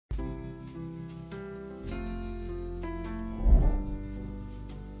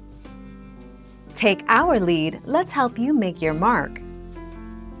Take our lead, let's help you make your mark.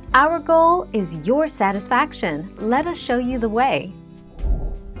 Our goal is your satisfaction. Let us show you the way.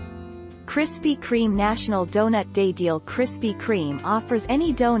 Krispy Kreme National Donut Day Deal. Krispy Kreme offers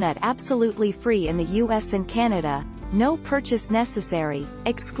any donut absolutely free in the US and Canada, no purchase necessary,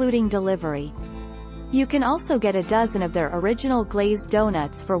 excluding delivery. You can also get a dozen of their original glazed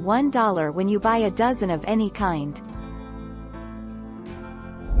donuts for $1 when you buy a dozen of any kind.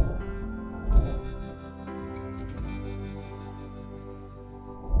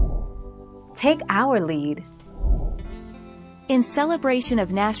 Take our lead. In celebration of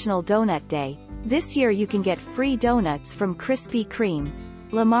National Donut Day, this year you can get free donuts from Krispy Kreme,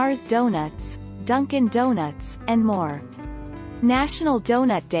 Lamar's Donuts, Dunkin Donuts, and more. National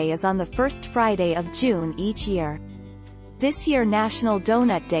Donut Day is on the first Friday of June each year. This year National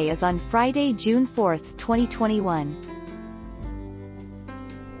Donut Day is on Friday, June 4, 2021.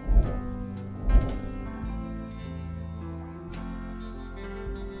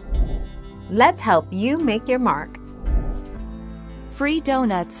 Let's help you make your mark. Free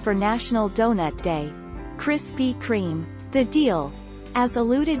donuts for National Donut Day. Krispy Kreme. The deal. As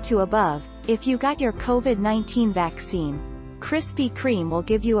alluded to above, if you got your COVID-19 vaccine, Krispy Kreme will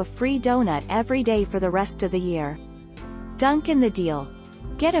give you a free donut every day for the rest of the year. Dunkin' the deal.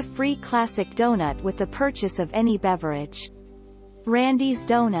 Get a free classic donut with the purchase of any beverage. Randy's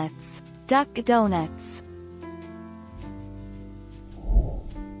Donuts. Duck Donuts.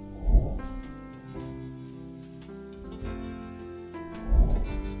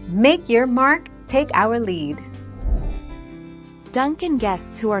 Make your mark, take our lead. Dunkin'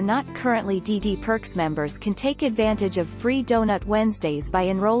 guests who are not currently DD Perks members can take advantage of free Donut Wednesdays by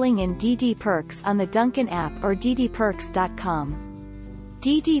enrolling in DD Perks on the Dunkin' app or ddperks.com.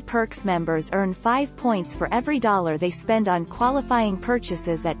 DD Perks members earn 5 points for every $1 they spend on qualifying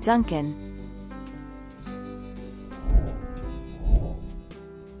purchases at Dunkin'.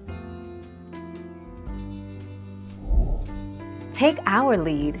 Take our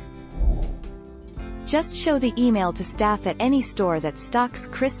lead. Just show the email to staff at any store that stocks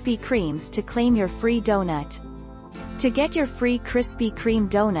Krispy Kremes to claim your free donut. To get your free Krispy Kreme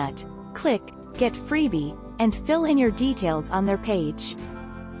donut, click Get Freebie, and fill in your details on their page.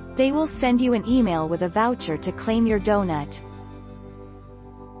 They will send you an email with a voucher to claim your donut.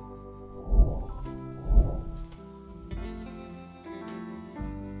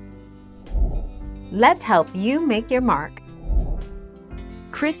 Let's help you make your mark.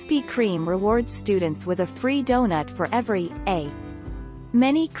 Krispy Kreme rewards students with a free donut for every A.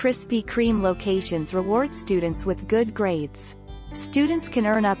 Many Krispy Kreme locations reward students with good grades. Students can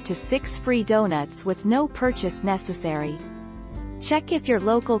earn up to 6 free donuts with no purchase necessary. Check if your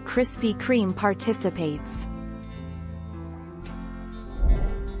local Krispy Kreme participates.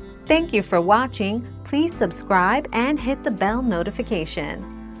 Thank you for watching. Please subscribe and hit the bell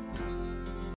notification.